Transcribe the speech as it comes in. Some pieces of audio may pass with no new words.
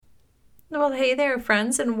Well, hey there,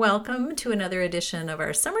 friends, and welcome to another edition of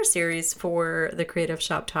our summer series for the Creative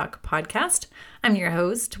Shop Talk podcast. I'm your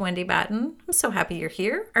host, Wendy Batten. I'm so happy you're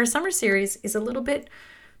here. Our summer series is a little bit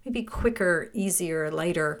maybe quicker, easier,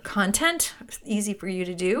 lighter content, easy for you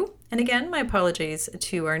to do. And again, my apologies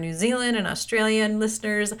to our New Zealand and Australian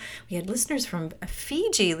listeners. We had listeners from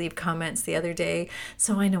Fiji leave comments the other day,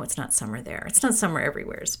 so I know it's not summer there. It's not summer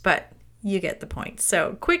everywhere, but you get the point.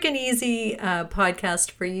 So quick and easy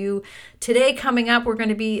podcast for you. Today coming up, we're going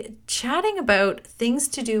to be chatting about things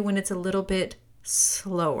to do when it's a little bit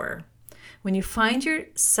slower. When you find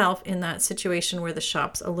yourself in that situation where the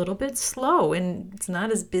shop's a little bit slow and it's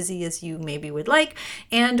not as busy as you maybe would like,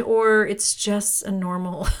 and or it's just a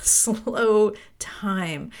normal slow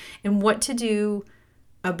time, and what to do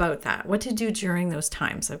about that, what to do during those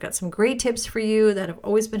times. I've got some great tips for you that have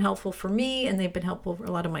always been helpful for me, and they've been helpful for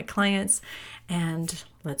a lot of my clients. And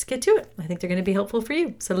let's get to it. I think they're going to be helpful for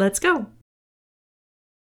you. So let's go.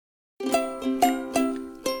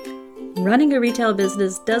 Running a retail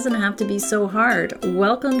business doesn't have to be so hard.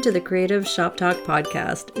 Welcome to the Creative Shop Talk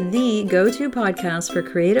podcast, the go-to podcast for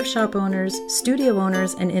creative shop owners, studio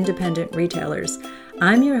owners, and independent retailers.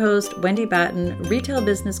 I'm your host, Wendy Batten, retail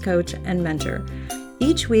business coach and mentor.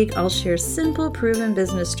 Each week, I'll share simple, proven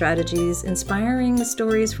business strategies, inspiring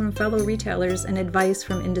stories from fellow retailers, and advice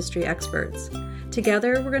from industry experts.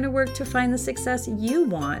 Together, we're going to work to find the success you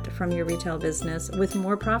want from your retail business with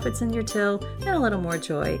more profits in your till and a little more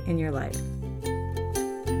joy in your life.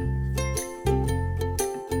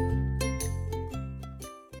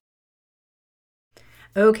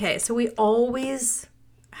 Okay, so we always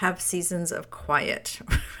have seasons of quiet,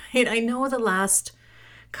 right? I know the last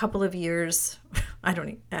couple of years,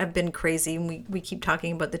 I've been crazy, and we keep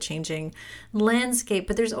talking about the changing landscape,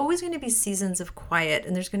 but there's always going to be seasons of quiet,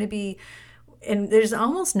 and there's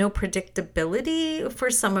almost no predictability for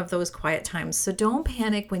some of those quiet times. So don't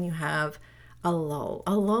panic when you have a lull.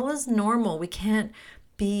 A lull is normal. We can't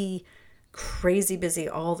be crazy busy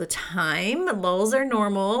all the time. Lulls are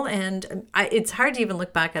normal, and it's hard to even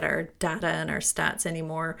look back at our data and our stats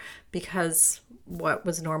anymore because what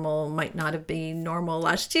was normal might not have been normal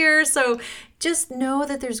last year. So just know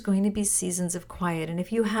that there's going to be seasons of quiet. And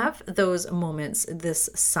if you have those moments this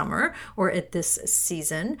summer or at this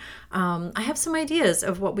season, I have some ideas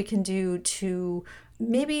of what we can do to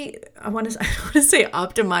maybe, I want to say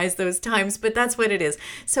optimize those times, but that's what it is.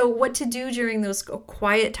 So what to do during those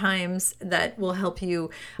quiet times that will help you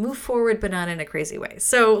move forward, but not in a crazy way.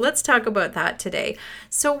 So let's talk about that today.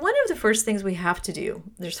 So one of the first things we have to do,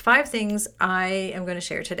 there's 5 things I am going to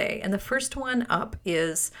share today. And the first one up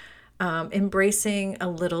is embracing a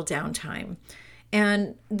little downtime.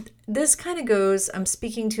 And this kind of goes, I'm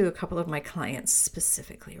speaking to a couple of my clients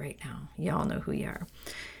specifically right now. Y'all know who you are.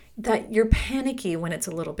 That you're panicky when it's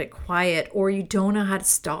a little bit quiet, or you don't know how to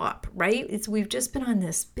stop, right? We've just been on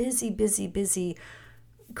this busy,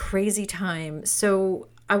 crazy time. So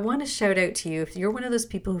I want to shout out to you, if you're one of those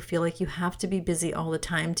people who feel like you have to be busy all the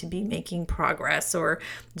time to be making progress or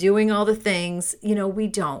doing all the things, we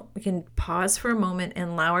don't. We can pause for a moment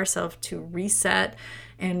and allow ourselves to reset,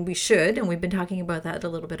 and we should. And we've been talking about that a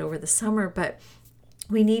little bit over the summer, but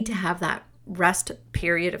we need to have that rest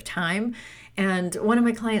period of time. And one of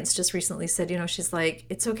my clients just recently said, she's like,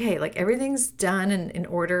 it's okay. Like everything's done and in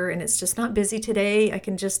order, and it's just not busy today. I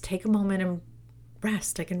can just take a moment and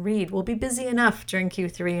rest. I can read. We'll be busy enough during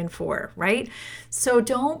Q3 and 4, right? So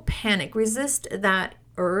don't panic. Resist that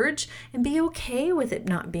urge and be okay with it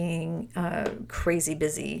not being crazy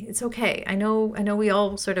busy. It's okay. I know we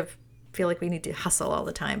all sort of feel like we need to hustle all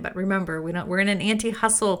the time, but remember, we're in an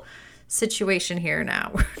anti-hustle situation here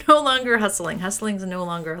now. We're no longer hustling. Hustling is no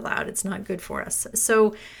longer allowed. It's not good for us.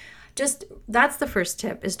 So that's the first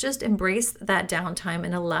tip, is just embrace that downtime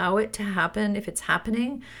and allow it to happen if it's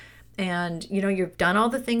happening. And, you've done all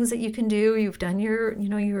the things that you can do. You've done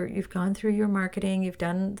you've gone through your marketing. You've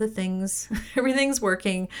done the things. Everything's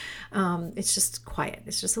working. It's just quiet.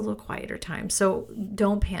 It's just a little quieter time. So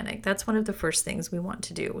don't panic. That's one of the first things we want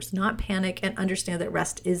to do, is not panic and understand that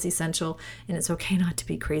rest is essential, and it's okay not to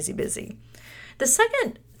be crazy busy. The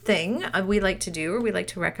second thing we like to do, or we like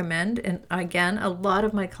to recommend, and again, a lot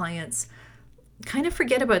of my clients kind of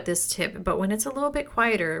forget about this tip, but when it's a little bit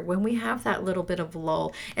quieter, when we have that little bit of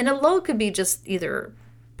lull, and a lull could be just either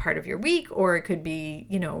part of your week, or it could be,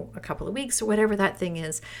 a couple of weeks, or whatever that thing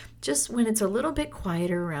is, just when it's a little bit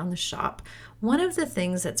quieter around the shop, one of the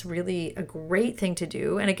things that's really a great thing to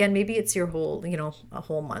do, and again, maybe it's your whole, a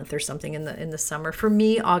whole month or something in the summer. For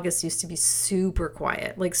me, August used to be super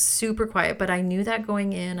quiet, but I knew that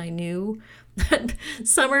going in. I knew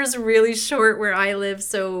Summer's really short where I live.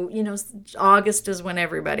 So, August is when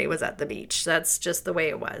everybody was at the beach. That's just the way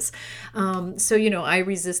it was. So, I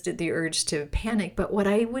resisted the urge to panic. But what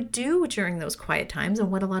I would do during those quiet times,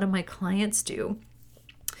 and what a lot of my clients do,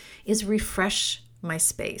 is refresh my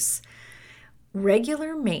space.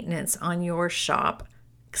 Regular maintenance on your shop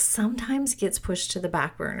sometimes gets pushed to the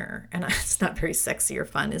back burner, and it's not very sexy or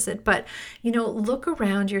fun, is it? But look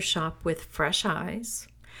around your shop with fresh eyes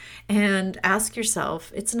and ask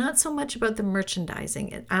yourself, it's not so much about the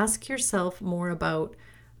merchandising. Ask yourself more about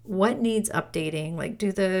what needs updating. Like,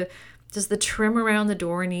 does the trim around the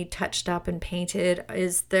door need touched up and painted?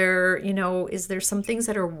 Is there some things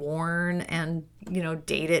that are worn and,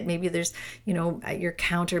 dated? Maybe there's, at your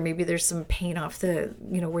counter, maybe there's some paint off the,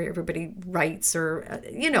 where everybody writes, or,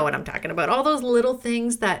 what I'm talking about. All those little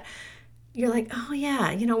things that you're like, oh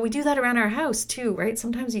yeah, we do that around our house too, right?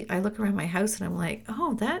 Sometimes I look around my house and I'm like,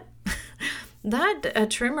 oh, that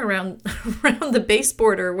trim around the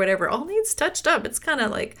baseboard or whatever all needs touched up. It's kind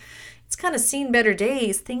of seen better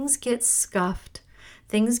days. Things get scuffed,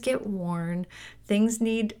 things get worn, things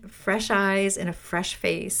need fresh eyes and a fresh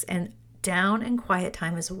face, and down and quiet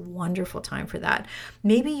time is a wonderful time for that.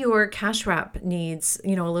 Maybe your cash wrap needs, a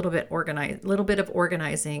little bit of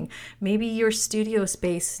organizing. Maybe your studio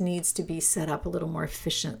space needs to be set up a little more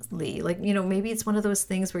efficiently. Like, maybe it's one of those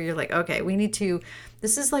things where you're like, okay,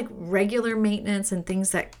 this is like regular maintenance and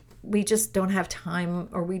things that we just don't have time,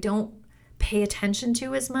 or we don't pay attention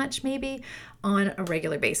to as much maybe on a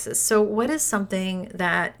regular basis. So what is something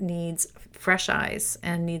that needs fresh eyes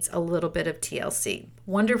and needs a little bit of TLC?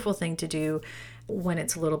 Wonderful thing to do when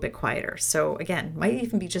it's a little bit quieter. So again, might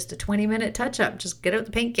even be just a 20-minute touch up. Just get out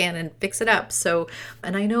the paint can and fix it up. So,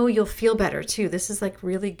 and I know you'll feel better too. This is like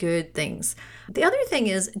really good things. The other thing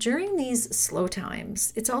is, during these slow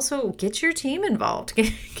times, it's also get your team involved.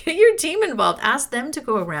 Get your team involved. Ask them to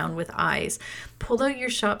go around with eyes. Pull out your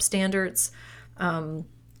shop standards.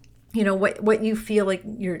 What you feel like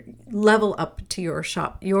your level up to your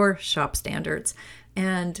shop standards,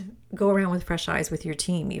 and go around with fresh eyes with your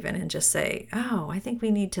team even, and just say, oh, I think we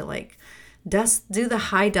need to do the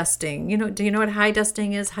high dusting. Do you know what high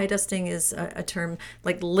dusting is? High dusting is a term,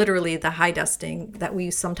 like literally the high dusting that we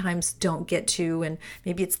sometimes don't get to. And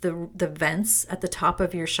maybe it's the vents at the top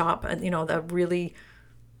of your shop, the really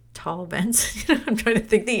tall vents. I'm trying to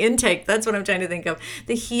think, the intake, that's what I'm trying to think of.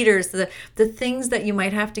 The heaters, the things that you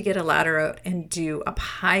might have to get a ladder out and do up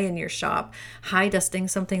high in your shop. High dusting,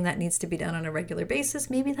 something that needs to be done on a regular basis.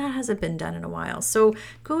 Maybe that hasn't been done in a while. So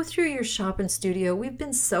go through your shop and studio. We've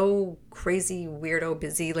been so crazy, weirdo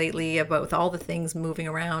busy lately about all the things moving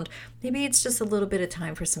around. Maybe it's just a little bit of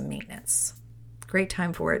time for some maintenance. Great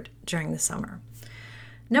time for it during the summer.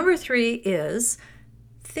 Number 3 is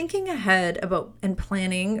thinking ahead about and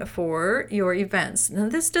planning for your events. Now,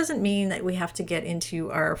 this doesn't mean that we have to get into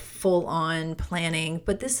our full-on planning,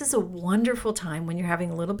 but this is a wonderful time when you're having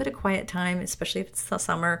a little bit of quiet time, especially if it's the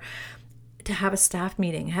summer, to have a staff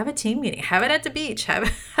meeting, have a team meeting, have it at the beach, have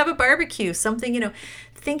a barbecue, something,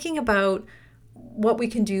 thinking about what we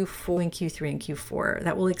can do for in Q3 and Q4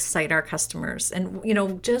 that will excite our customers, and,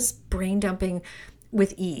 just brain dumping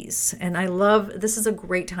with ease. And this is a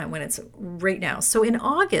great time when it's right now. So in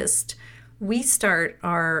August, we start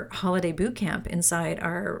our holiday boot camp inside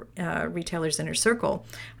our Retailers Inner Circle.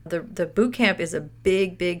 The boot camp is a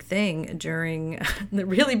big thing the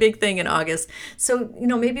really big thing in August. So,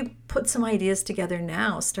 maybe put some ideas together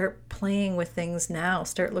now, start playing with things now,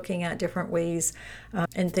 start looking at different ways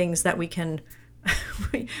and things that we can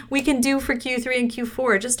do for Q3 and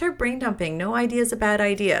Q4. Just start brain dumping. No idea is a bad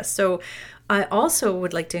idea. So I also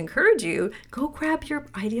would like to encourage you, go grab your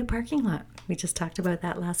idea parking lot. We just talked about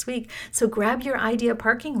that last week. So grab your idea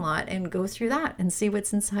parking lot and go through that and see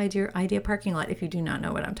what's inside your idea parking lot. If you do not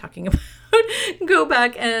know what I'm talking about, go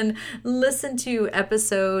back and listen to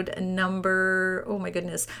episode number,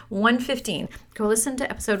 115. Go listen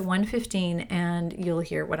to episode 115 and you'll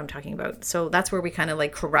hear what I'm talking about. So that's where we kind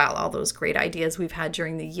of corral all those great ideas we've had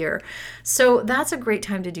during the year. So that's a great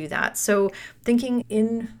time to do that. So thinking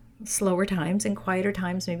in slower times and quieter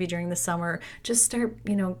times, maybe during the summer, just start,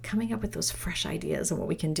 coming up with those fresh ideas of what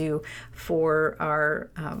we can do for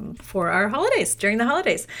our holidays, during the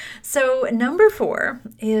holidays. So number 4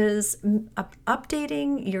 is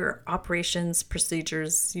updating your operations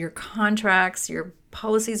procedures, your contracts, your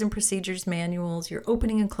policies and procedures manuals, your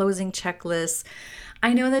opening and closing checklists.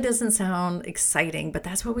 I know that doesn't sound exciting, but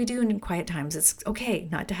that's what we do in quiet times. It's okay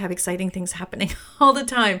not to have exciting things happening all the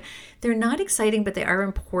time. They're not exciting, but they are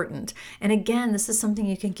important. And again, this is something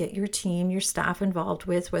you can get your team, your staff involved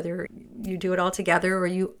with, whether you do it all together or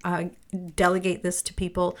you delegate this to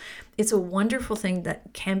people. It's a wonderful thing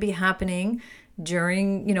that can be happening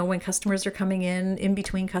during, when customers are coming in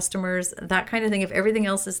between customers, that kind of thing. If everything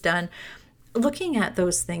else is done, looking at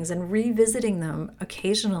those things and revisiting them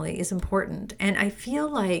occasionally is important. And I feel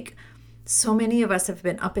like so many of us have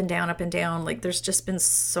been up and down. Like there's just been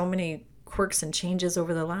so many quirks and changes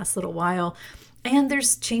over the last little while. And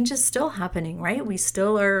there's changes still happening, right? We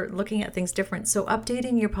still are looking at things different. So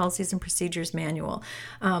updating your policies and procedures manual.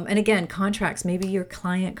 And again, contracts, maybe your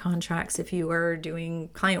client contracts, if you are doing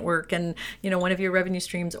client work and, one of your revenue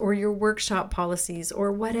streams, or your workshop policies,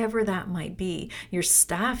 or whatever that might be. Your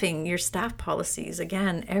staffing, your staff policies,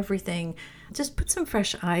 again, everything. Just put some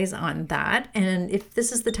fresh eyes on that. And if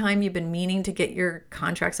this is the time you've been meaning to get your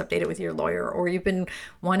contracts updated with your lawyer, or you've been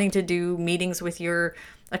wanting to do meetings with your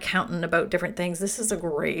accountant about different things, this is a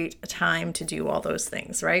great time to do all those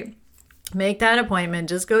things, right? Make that appointment,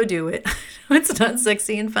 just go do it. It's not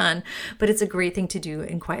sexy and fun, but it's a great thing to do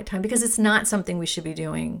in quiet time, because it's not something we should be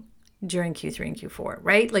doing during Q3 and Q4,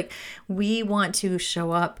 right? Like we want to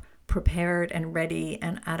show up prepared and ready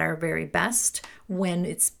and at our very best when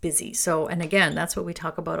it's busy. So, and again, that's what we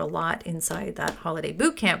talk about a lot inside that holiday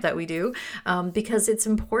boot camp that we do, because it's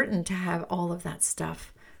important to have all of that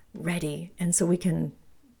stuff ready. And so we can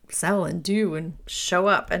sell and do and show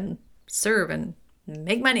up and serve and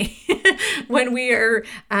make money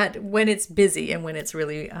when it's busy and when it's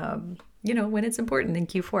really, when it's important in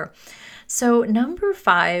Q4. So number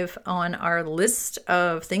 5 on our list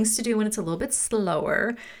of things to do when it's a little bit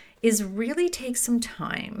slower is really take some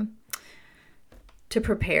time to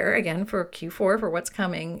prepare again for Q4, for what's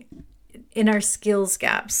coming in our skills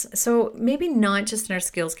gaps. So maybe not just in our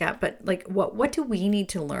skills gap, but like what do we need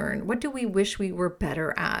to learn? What do we wish we were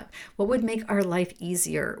better at? What would make our life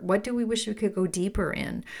easier? What do we wish we could go deeper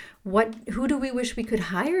in? Who do we wish we could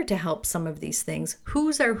hire to help some of these things?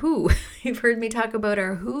 Who's our who? You've heard me talk about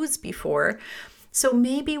our who's before. So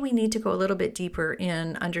maybe we need to go a little bit deeper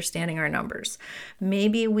in understanding our numbers.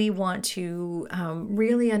 Maybe we want to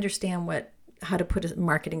really understand how to put a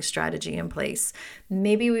marketing strategy in place.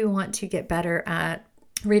 Maybe we want to get better at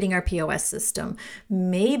reading our POS system.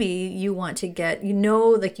 Maybe you want to get, you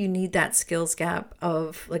need that skills gap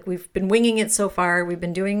of like, we've been winging it so far. We've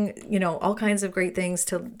been doing, all kinds of great things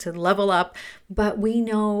to level up, but we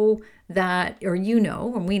know that, or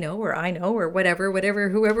and we know, or I know, or whatever,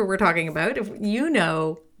 whoever we're talking about, if you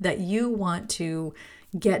know that you want to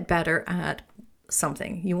get better at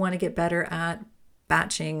something, you want to get better at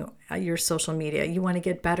batching your social media. You want to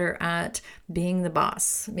get better at being the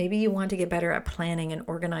boss. Maybe you want to get better at planning and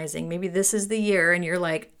organizing. Maybe this is the year and you're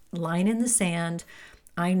like, line in the sand.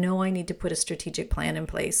 I know I need to put a strategic plan in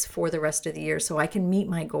place for the rest of the year so I can meet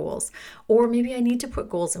my goals. Or maybe I need to put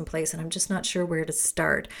goals in place and I'm just not sure where to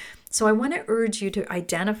start. So I want to urge you to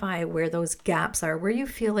identify where those gaps are, where you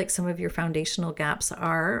feel like some of your foundational gaps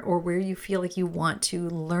are, or where you feel like you want to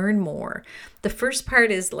learn more. The first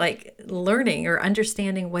part is like learning or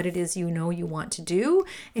understanding what it is you want to do.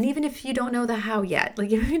 And even if you don't know the how yet,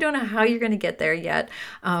 like if you don't know how you're going to get there yet,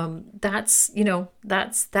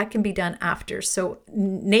 that can be done after. So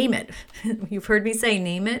name it. You've heard me say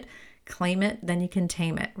name it. Claim it, then you can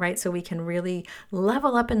tame it, right? So we can really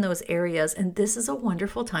level up in those areas. And this is a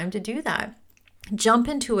wonderful time to do that. Jump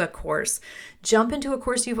into a course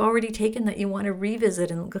you've already taken that you want to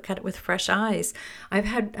revisit and look at it with fresh eyes. I've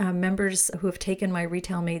had members who have taken my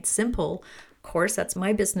Retail Made Simple course. That's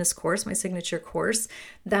my business course, my signature course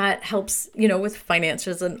that helps, with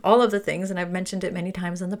finances and all of the things. And I've mentioned it many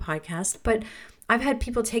times on the podcast, but I've had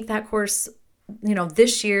people take that course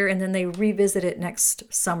this year, and then they revisit it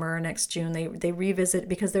next summer or next June. They revisit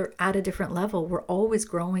because they're at a different level. We're always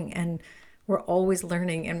growing and we're always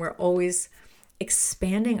learning and we're always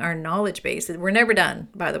expanding our knowledge base. We're never done,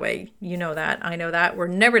 by the way. You know that. I know that. We're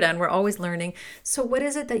never done. We're always learning. So what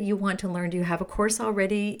is it that you want to learn? Do you have a course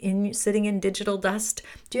already sitting in digital dust?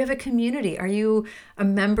 Do you have a community? Are you a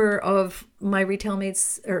member of my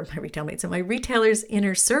Retailer's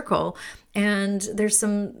Inner Circle? And there's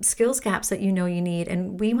some skills gaps that you need,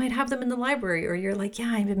 and we might have them in the library, or you're like,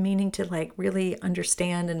 yeah, I've been meaning to like really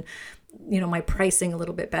understand and my pricing a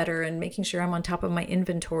little bit better and making sure I'm on top of my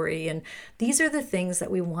inventory. And these are the things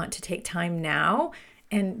that we want to take time now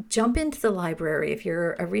and jump into the library. If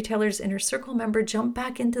you're a Retailer's Inner Circle member, jump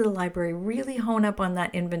back into the library, really hone up on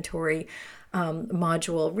that inventory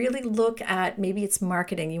module. Really look at, maybe it's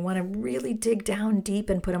marketing. You want to really dig down deep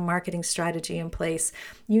and put a marketing strategy in place.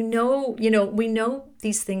 We know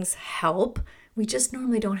these things help. We just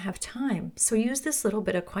normally don't have time. So use this little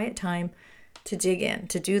bit of quiet time to dig in,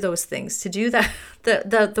 to do those things, to do that,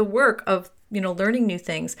 the work of, learning new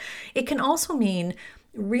things. It can also mean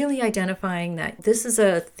really identifying that this is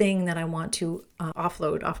a thing that I want to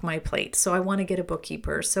offload off my plate. So I want to get a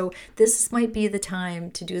bookkeeper. So this might be the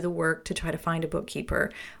time to do the work to try to find a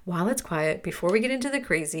bookkeeper while it's quiet, before we get into the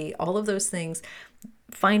crazy, all of those things,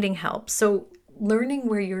 finding help. So learning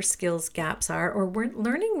where your skills gaps are, or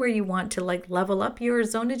learning where you want to level up your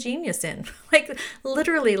zone of genius in,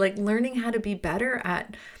 literally learning how to be better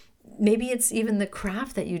at. Maybe it's even the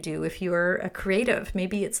craft that you do. If you're a creative,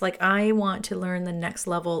 maybe it's I want to learn the next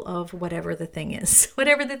level of whatever the thing is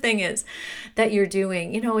that you're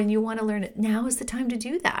doing, and you want to learn it. Now is the time to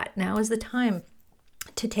do that. Now is the time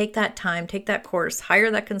to take that course, hire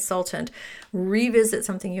that consultant, revisit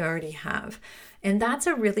something you already have. And that's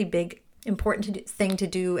a really big, important thing to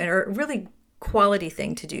do, and a really quality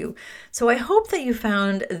thing to do. So I hope that you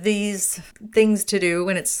found these things to do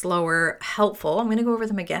when it's slower helpful. I'm going to go over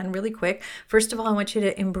them again really quick. First of all, I want you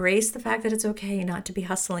to embrace the fact that it's okay not to be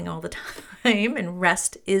hustling all the time, and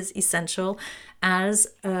rest is essential. As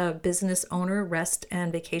a business owner, rest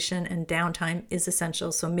and vacation and downtime is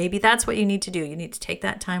essential. So maybe that's what you need to do. You need to take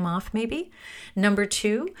that time off maybe. Number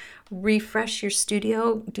 2, refresh your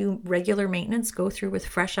studio, do regular maintenance, go through with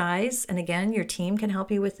fresh eyes. And again, your team can help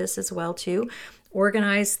you with this as well too.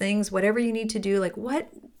 Organize things, whatever you need to do,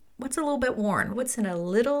 what's a little bit worn, what's in a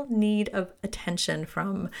little need of attention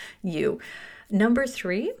from you. Number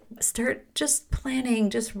 3, start just planning,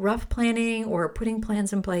 just rough planning, or putting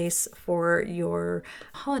plans in place for your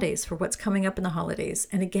holidays, for what's coming up in the holidays.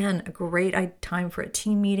 And again, a great time for a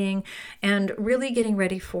team meeting, and really getting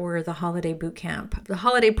ready for the holiday boot camp, the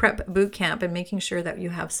holiday prep boot camp, and making sure that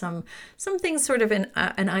you have some things, sort of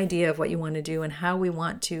an idea of what you want to do and how we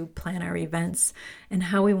want to plan our events and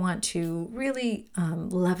how we want to really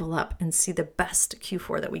level up and see the best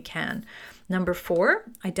Q4 that we can. Number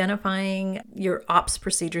 4, identifying your ops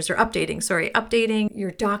procedures, or updating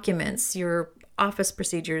your documents, your office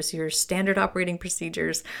procedures, your standard operating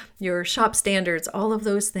procedures, your shop standards, all of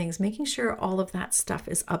those things, making sure all of that stuff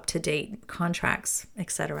is up to date, contracts,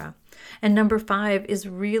 etc. And number 5 is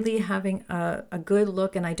really having a good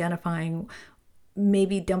look and identifying,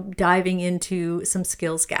 maybe diving into some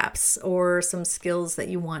skills gaps or some skills that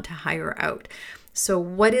you want to hire out. So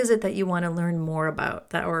what is it that you want to learn more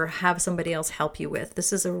about, or have somebody else help you with?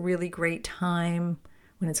 This is a really great time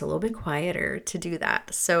when it's a little bit quieter to do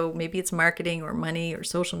that. So maybe it's marketing or money or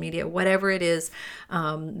social media, whatever it is.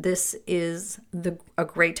 This is a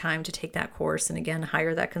great time to take that course, and again,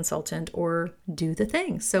 hire that consultant or do the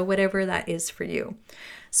thing. So whatever that is for you.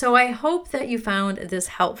 So I hope that you found this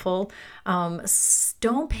helpful.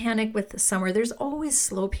 Don't panic with the summer. There's always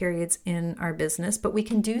slow periods in our business, but we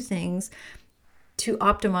can do things to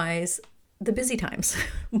optimize the busy times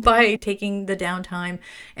by taking the downtime,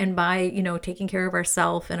 and by, taking care of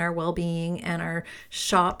ourselves and our well-being and our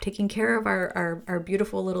shop, taking care of our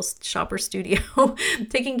beautiful little shopper studio,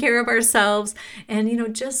 taking care of ourselves,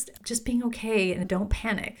 and, just being okay. And don't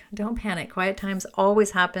panic. Quiet times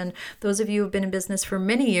always happen. Those of you who have been in business for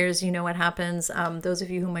many years, you know what happens. Those of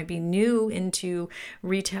you who might be new into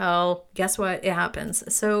retail, guess what? It happens.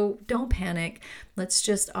 So don't panic. Let's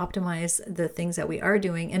just optimize the things that we are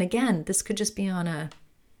doing. And again, this could just be on a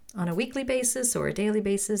weekly basis or a daily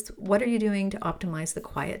basis. What are you doing to optimize the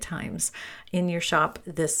quiet times in your shop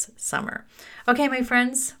this summer? Okay, my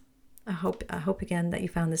friends, I hope again that you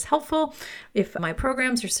found this helpful. If my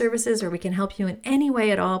programs or services, or we can help you in any way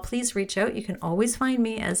at all, please reach out. You can always find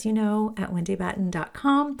me, as you know, at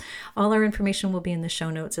wendybatten.com. All our information will be in the show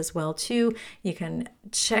notes as well too. You can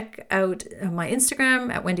check out my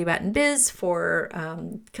Instagram at wendybattenbiz for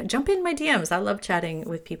jump in my DMs. I love chatting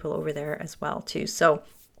with people over there as well too. So,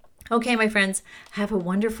 okay, my friends, have a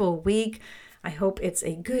wonderful week. I hope it's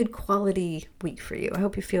a good quality week for you. I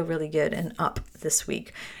hope you feel really good and up this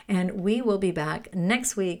week. And we will be back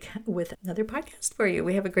next week with another podcast for you.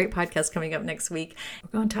 We have a great podcast coming up next week.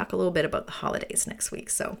 We're going to talk a little bit about the holidays next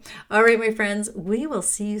week. So, all right, my friends, we will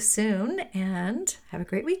see you soon, and have a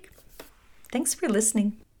great week. Thanks for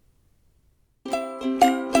listening.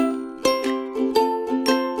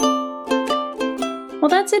 Well,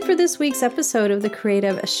 that's it for this week's episode of the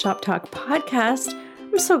Creative Shop Talk podcast.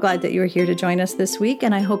 I'm so glad that you were here to join us this week,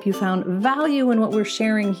 and I hope you found value in what we're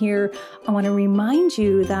sharing here. I want to remind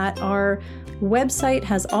you that our website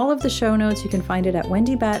has all of the show notes. You can find it at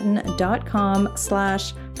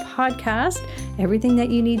wendybatten.com/podcast. Everything that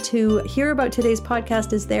you need to hear about today's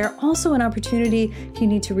podcast is there. Also an opportunity if you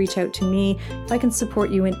need to reach out to me. If I can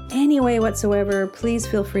support you in any way whatsoever, please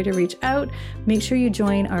feel free to reach out. Make sure you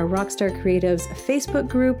join our Rockstar Creatives Facebook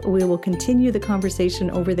group. We will continue the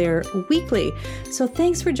conversation over there weekly. So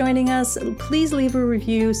thanks for joining us. Please leave a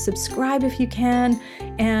review, subscribe if you can,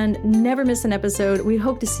 and never miss an episode. We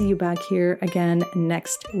hope to see you back here again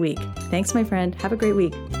next week. Thanks, my friend. Have a great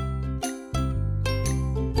week.